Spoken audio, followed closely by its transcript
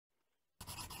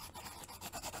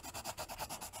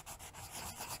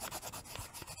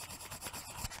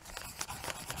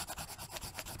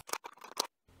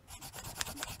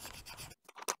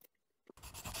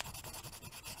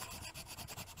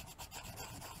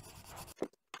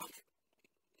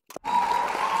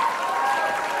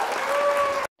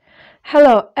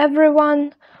Hello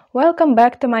everyone, welcome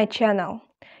back to my channel.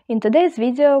 In today's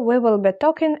video we will be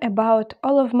talking about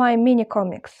all of my mini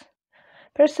comics.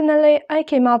 Personally, I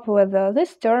came up with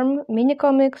this term mini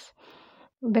comics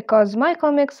because my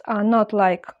comics are not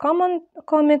like common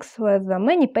comics with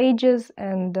many pages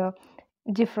and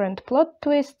different plot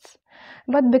twists,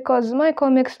 but because my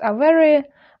comics are very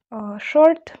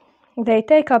short. They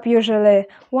take up usually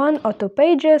 1 or 2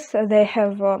 pages, they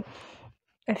have a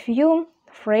few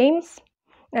frames,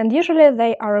 and usually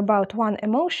they are about one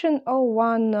emotion or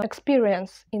one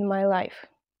experience in my life.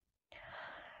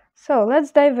 So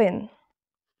let's dive in.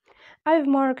 I've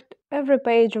marked every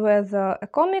page with a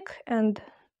comic, and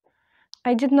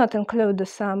I did not include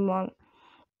some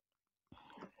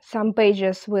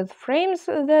pages with frames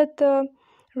that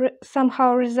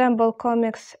somehow resemble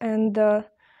comics and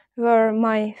were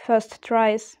my first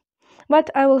tries, but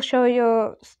I will show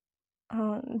you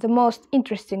the most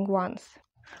interesting ones.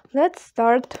 Let's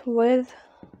start with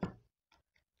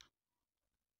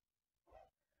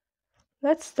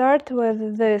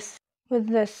this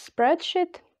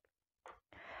spreadsheet.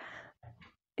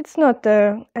 It's not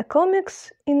a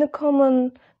comics in a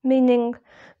common meaning,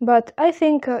 but I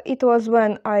think it was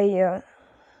when I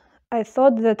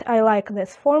thought that I like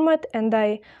this format and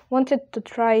I wanted to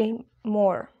try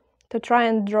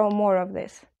and draw more of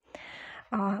this.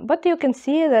 But you can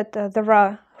see that there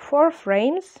are 4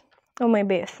 frames, or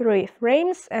maybe 3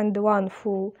 frames and 1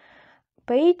 full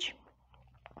page.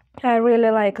 I really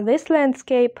like this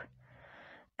landscape,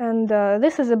 and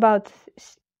this is about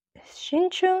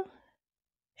Shinchu.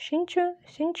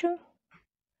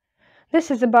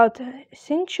 This is about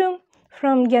Shinchu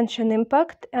from Genshin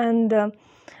Impact, and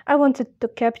I wanted to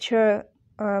capture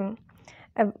a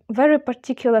very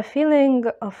particular feeling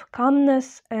of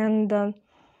calmness and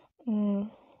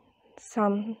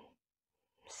some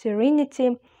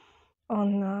serenity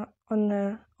on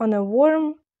a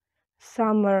warm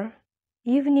summer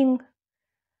evening,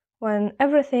 when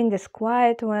everything is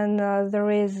quiet, when there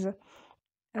is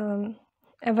a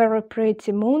very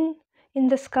pretty moon in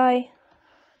the sky.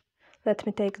 Let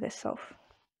me take this off.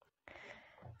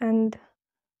 And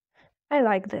I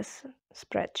like this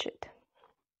spreadsheet.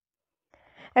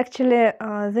 Actually,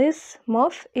 this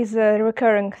moth is a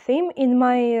recurring theme in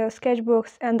my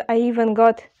sketchbooks, and I even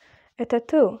got a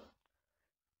tattoo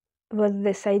with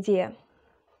this idea.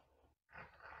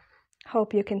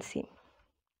 Hope you can see.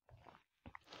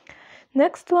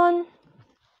 Next one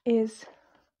is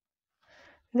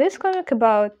this comic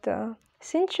about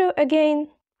Shinchu again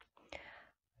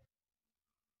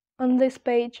on this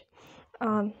page.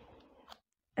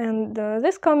 And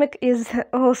this comic is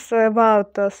also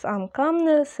about some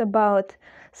calmness, about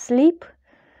sleep,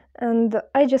 and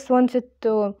I just wanted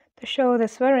to show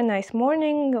this very nice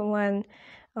morning when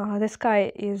the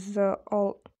sky is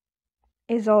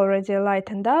already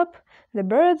lightened up, the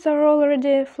birds are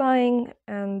already flying,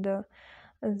 and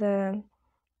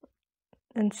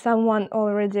someone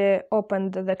already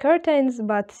opened the curtains,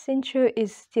 but Shinchu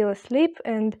is still asleep,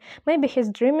 and maybe he's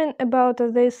dreaming about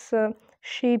this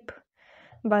sheep.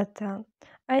 But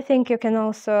I think you can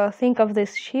also think of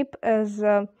this sheep as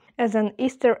an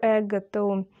Easter egg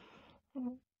to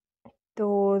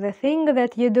the thing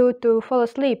that you do to fall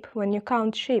asleep when you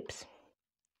count sheep.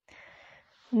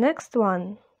 Next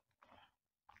one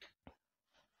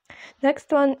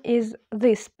is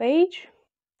this page.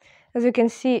 As you can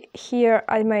see here,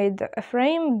 I made a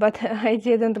frame, but I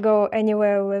didn't go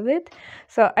anywhere with it,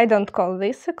 so I don't call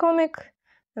this a comic,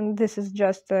 and this is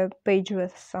just a page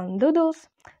with some doodles.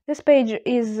 This page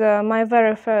is my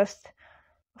very first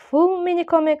full mini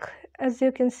comic, as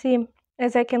you can see,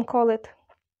 as I can call it.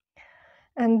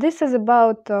 And this is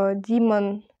about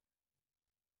demon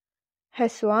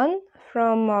Hesuan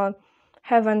from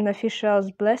Heaven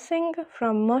Official's Blessing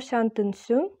from Mo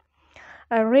Xiantun-su.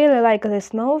 I really like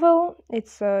this novel.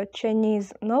 It's a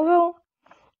Chinese novel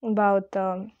about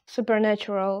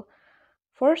supernatural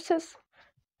forces.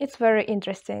 It's very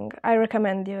interesting. I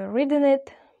recommend you reading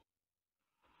it.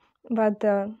 But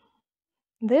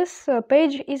this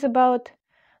page is about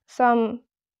some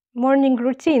morning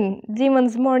routine,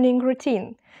 demon's morning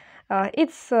routine.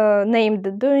 It's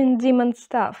named Doing Demon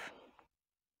Stuff.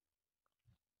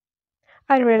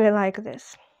 I really like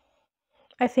this.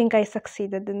 I think I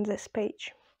succeeded in this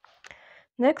page.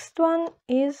 Next one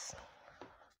is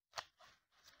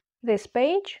this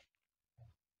page.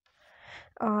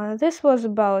 This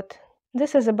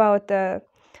is about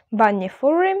bunny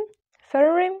furry,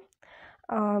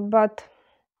 but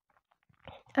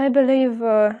I believe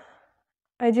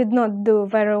I did not do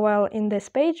very well in this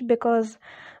page because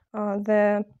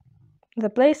the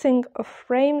placing of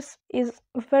frames is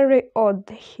very odd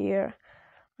here.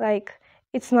 like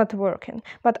it's not working.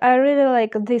 But I really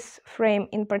like this frame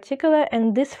in particular,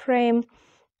 and this frame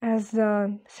as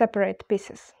separate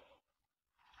pieces.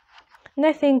 And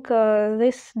I think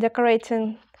these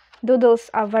decorating doodles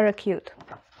are very cute.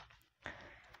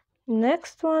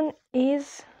 Next one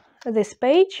is this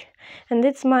page, and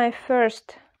it's my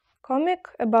first comic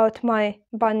about my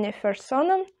bunny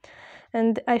persona,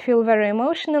 and I feel very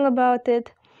emotional about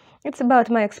it. It's about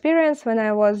my experience when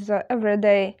I was every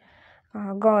day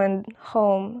going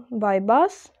home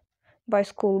by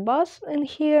school bus in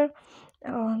here,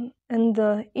 and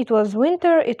it was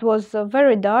winter, it was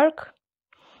very dark,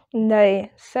 and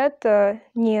I sat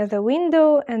near the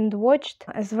window and watched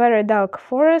as very dark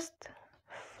forest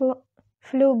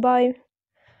flew by,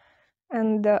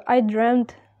 and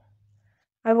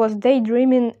I was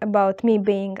daydreaming about me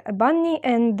being a bunny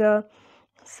and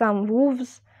some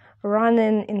wolves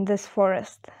running in this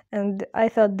forest, and I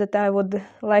thought that I would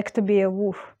like to be a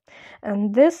wolf.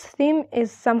 And this theme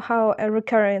is somehow a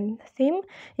recurring theme.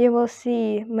 You will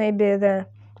see maybe the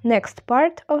next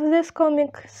part of this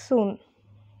comic soon.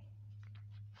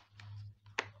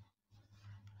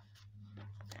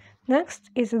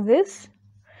 Next is this.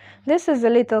 This is a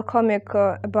little comic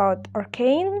about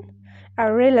Arcane. I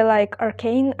really like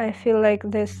Arcane. I feel like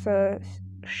this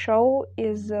show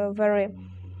is very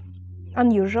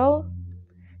unusual.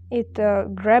 It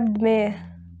grabbed me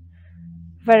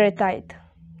very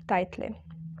tightly.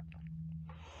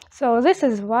 So this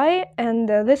is why, and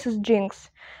this is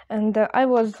Jinx. And I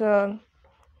was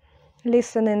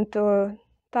listening to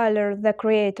Tyler the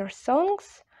Creator's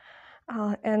songs,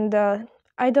 and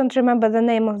I don't remember the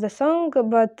name of the song,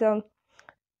 but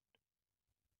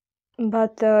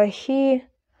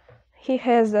he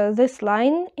has this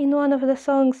line in one of the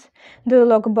songs: "Do you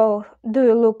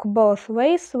look both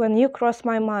ways when you cross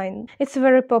my mind?"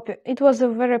 It was a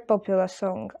very popular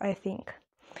song, I think.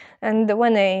 And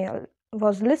when I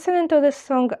was listening to this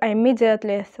song, I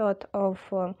immediately thought of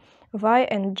Vi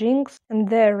and Jinx and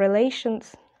their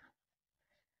relations.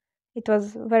 It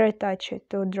was very touchy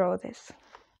to draw this.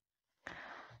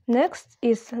 Next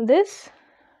is this.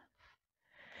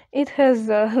 It has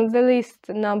the least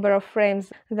number of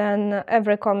frames than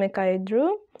every comic I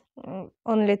drew,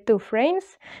 only 2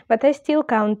 frames, but I still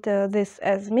count this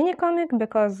as mini comic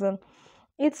because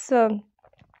it's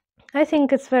I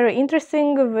think it's very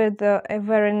interesting with a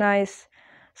very nice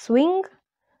swing.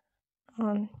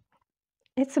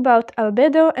 It's about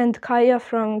Albedo and Kaya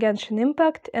from Genshin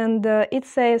Impact, and it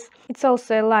says, it's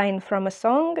also a line from a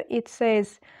song. It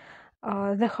says,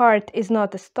 the heart is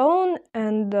not a stone,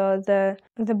 and the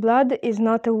blood is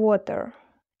not water,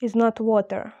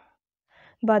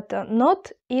 but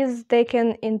not is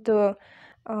taken into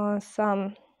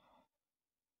some.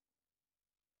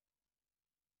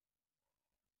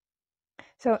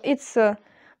 So it's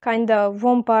kind of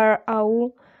vampire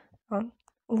AU,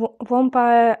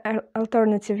 vampire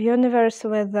alternative universe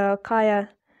with Kaya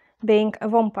being a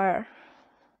vampire.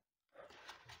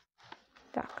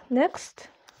 Next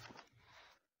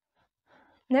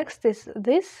is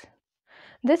this.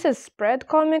 This is spread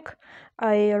comic.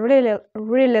 I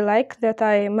really like that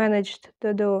I managed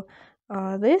to do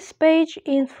this page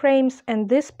in frames and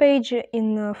this page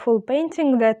in full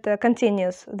painting that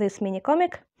continues this mini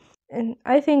comic. And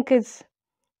I think it's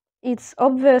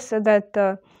obvious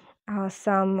that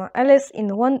some Alice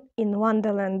in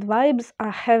Wonderland vibes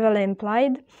are heavily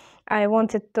implied. I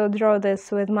wanted to draw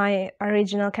this with my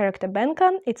original character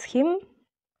Benkan. It's him,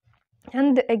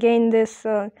 and again this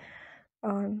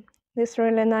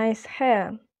really nice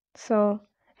hair. So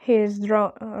he's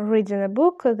reading a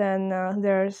book, then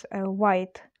there's a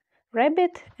white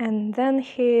rabbit, and then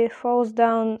he falls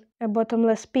down a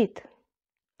bottomless pit.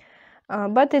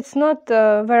 But it's not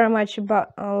very much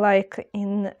like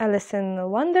in Alice in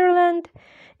Wonderland.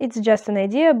 It's just an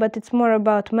idea, but it's more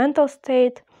about mental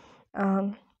state.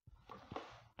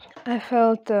 I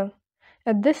felt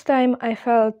at this time I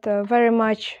felt very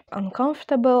much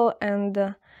uncomfortable,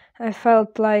 and I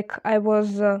felt like I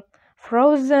was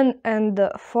frozen and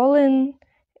falling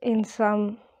in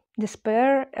some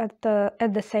despair at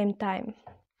the same time.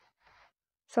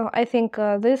 So I think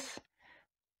this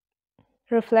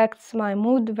reflects my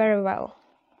mood very well.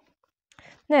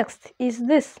 Next is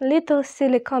this little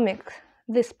silly comic,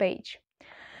 this page.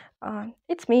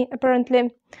 It's me,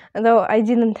 apparently, though I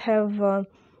didn't have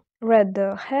red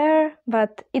hair,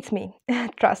 but it's me,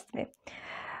 trust me.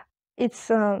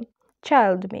 It's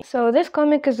child me. So this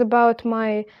comic is about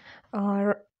my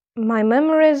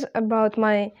memories about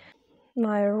my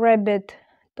rabbit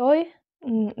toy.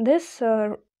 This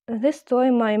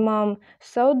toy my mom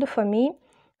sewed for me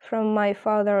from my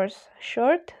father's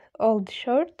old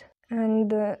shirt,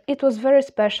 and it was very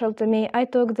special to me. I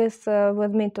took this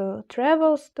with me to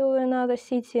travels to another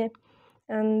city,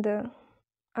 and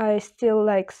I still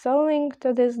like sewing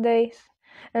to these days.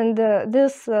 And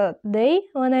this day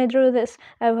when I drew this,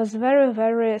 I was very,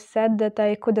 very sad that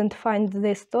I couldn't find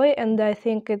this toy, and I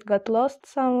think it got lost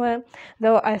somewhere,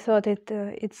 though I thought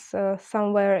it's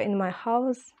somewhere in my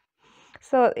house.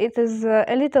 So it is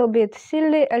a little bit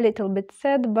silly, a little bit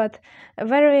sad, but a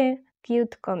very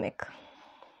cute comic.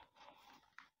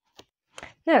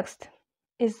 Next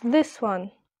is this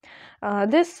one.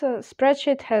 This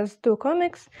spreadsheet has two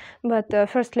comics, but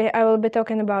firstly I will be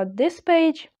talking about this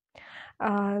page.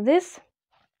 This,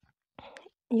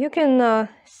 you can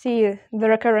see the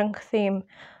recurring theme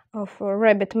of a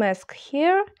rabbit mask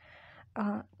here.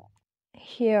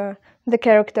 Here the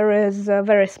character is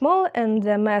very small and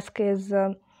the mask is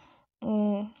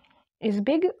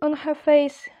big on her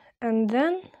face, and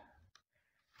then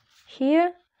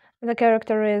here the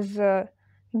character is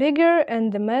bigger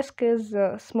and the mask is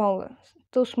smaller,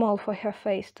 too small for her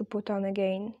face to put on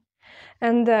again.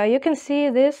 And you can see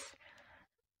this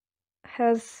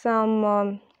has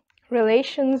some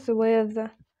relations with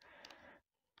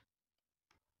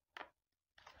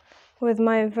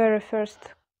my very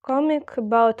first comic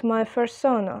about my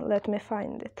persona. Let me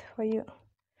find it for you.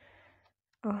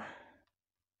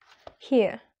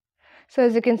 Here. So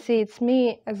as you can see, it's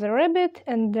me as a rabbit,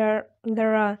 and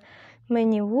there are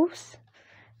many wolves.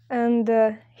 And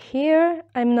here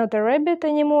I'm not a rabbit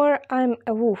anymore, I'm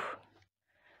a wolf.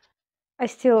 I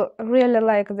still really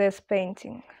like this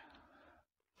painting.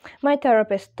 My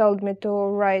therapist told me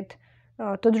to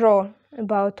draw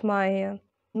about my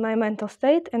mental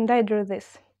state, and I drew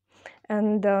this.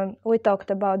 And we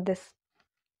talked about this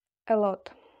a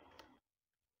lot.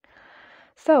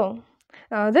 So,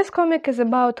 this comic is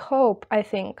about hope, I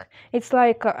think. It's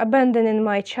like abandoning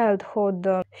my childhood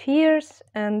fears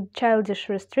and childish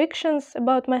restrictions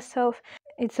about myself.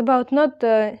 It's about not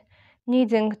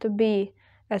needing to be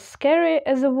as scary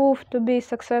as a wolf to be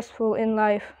successful in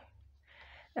life.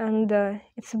 And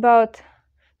it's about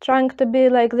trying to be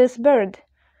like this bird,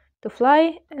 to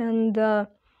fly and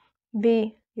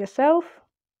be yourself.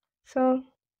 So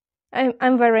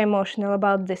I'm very emotional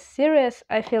about this series.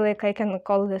 I feel like I can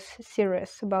call this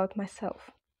series about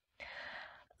myself.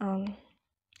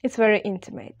 It's very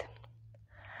intimate.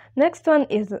 Next one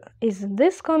is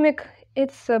this comic.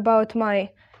 It's about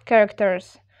my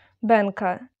characters,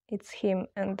 Benka, it's him,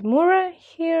 and Mura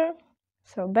here.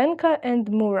 So Benka and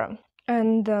Mura.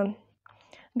 And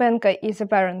Benka is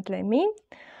apparently me,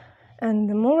 and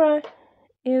Mura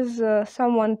is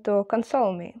someone to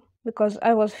console me, because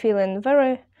I was feeling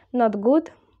very not good.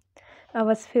 I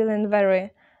was feeling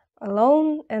very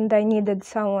alone, and I needed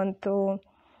someone to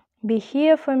be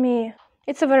here for me.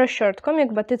 It's a very short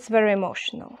comic, but it's very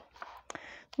emotional.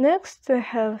 Next we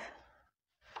have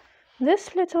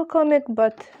this little comic,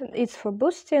 but it's for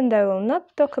Boosty and I will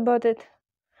not talk about it.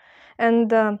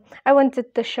 And I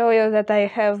wanted to show you that I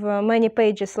have many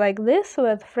pages like this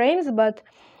with frames, but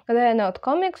they are not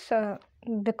comics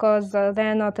because they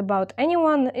are not about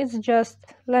anyone. It's just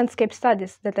landscape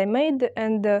studies that I made,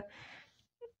 and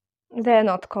they are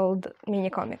not called mini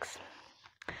comics.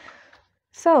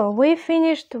 So we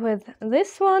finished with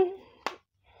this one,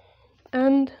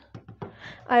 and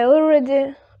I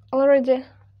already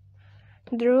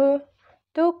drew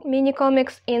 2 mini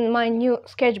comics in my new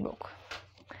sketchbook,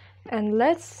 and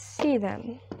let's see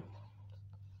them.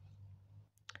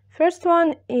 First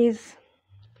one is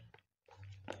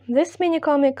this mini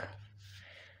comic.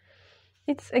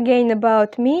 It's again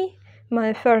about me,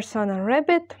 my persona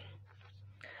rabbit.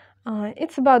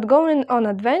 It's about going on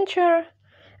adventure.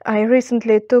 I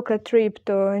recently took a trip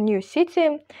to a new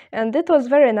city, and it was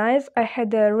very nice. I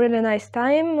had a really nice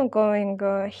time going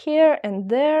here and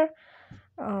there,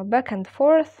 back and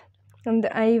forth, and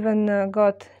I even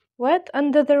got wet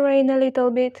under the rain a little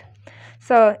bit.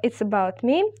 So it's about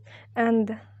me,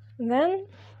 and then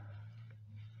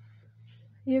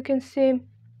you can see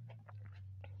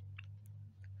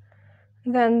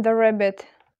then the rabbit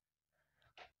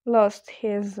lost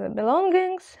his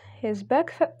belongings, his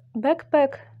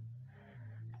backpack,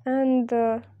 and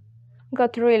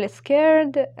got really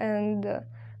scared and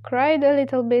cried a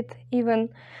little bit even,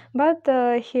 but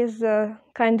his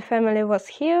kind family was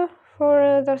here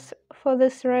for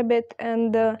this rabbit,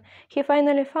 and he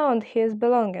finally found his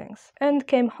belongings and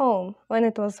came home when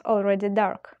it was already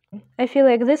dark. I feel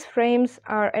like these frames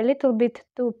are a little bit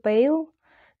too pale,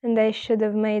 and I should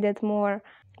have made it more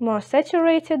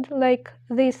saturated like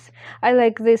this. I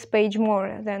like this page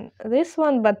more than this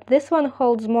one, but this one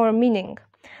holds more meaning.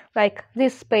 Like,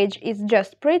 this page is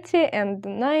just pretty and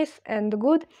nice and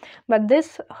good, but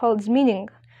this holds meaning,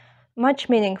 much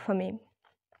meaning for me.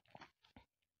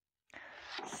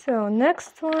 So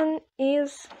next one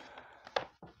is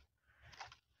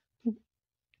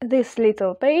this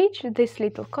little page, this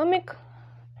little comic.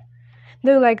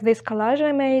 Do you like this collage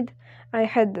I made? I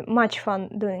had much fun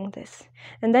doing this,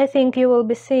 and I think you will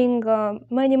be seeing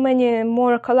many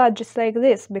more collages like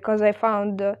this, because I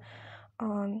found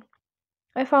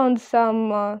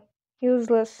some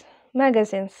useless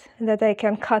magazines that I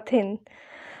can cut in.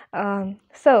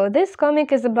 So this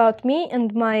comic is about me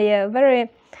and my very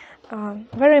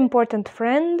important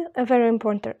friend, a very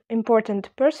important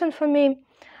person for me.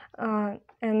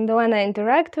 And when I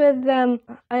interact with them,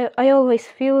 I always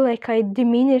feel like I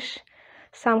diminish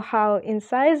somehow in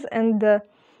size, and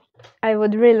I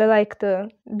would really like to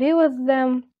be with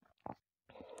them,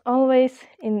 always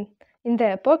in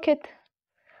their pocket,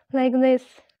 like this,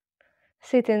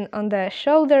 sitting on their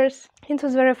shoulders. It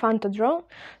was very fun to draw.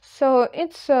 So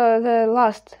it's the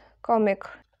last comic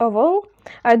of all.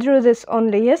 I drew this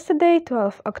only yesterday,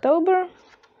 12 October.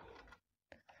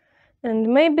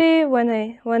 And maybe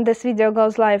when this video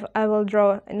goes live, I will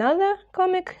draw another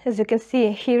comic. As you can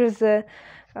see, here's a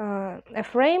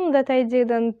frame that I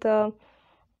didn't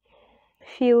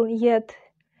feel yet,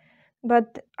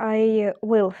 but I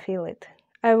will feel it.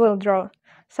 I will draw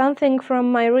something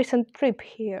from my recent trip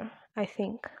here, I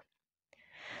think.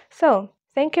 So,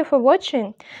 thank you for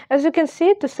watching. As you can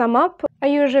see, to sum up, I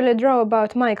usually draw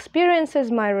about my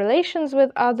experiences, my relations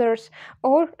with others,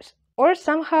 or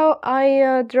somehow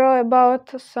I draw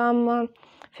about some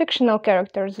fictional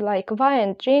characters like Vi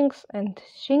and Jinx and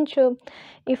Shinchu,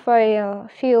 if I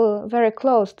feel very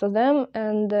close to them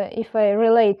and if I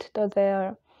relate to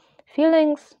their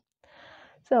feelings.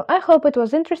 So I hope it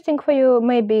was interesting for you.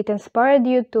 Maybe it inspired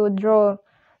you to draw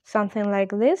something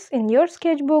like this in your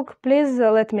sketchbook. Please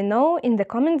let me know in the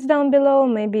comments down below.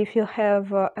 Maybe if you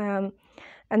have a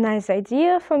nice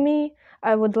idea for me,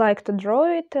 I would like to draw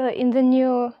it in the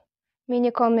new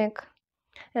mini comic,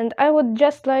 and I would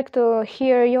just like to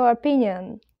hear your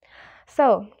opinion.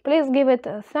 So please give it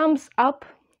a thumbs up,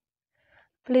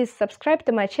 please subscribe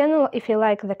to my channel if you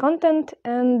like the content,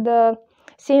 and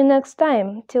see you next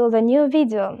time till the new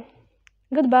video.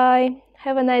 Goodbye,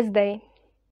 have a nice day.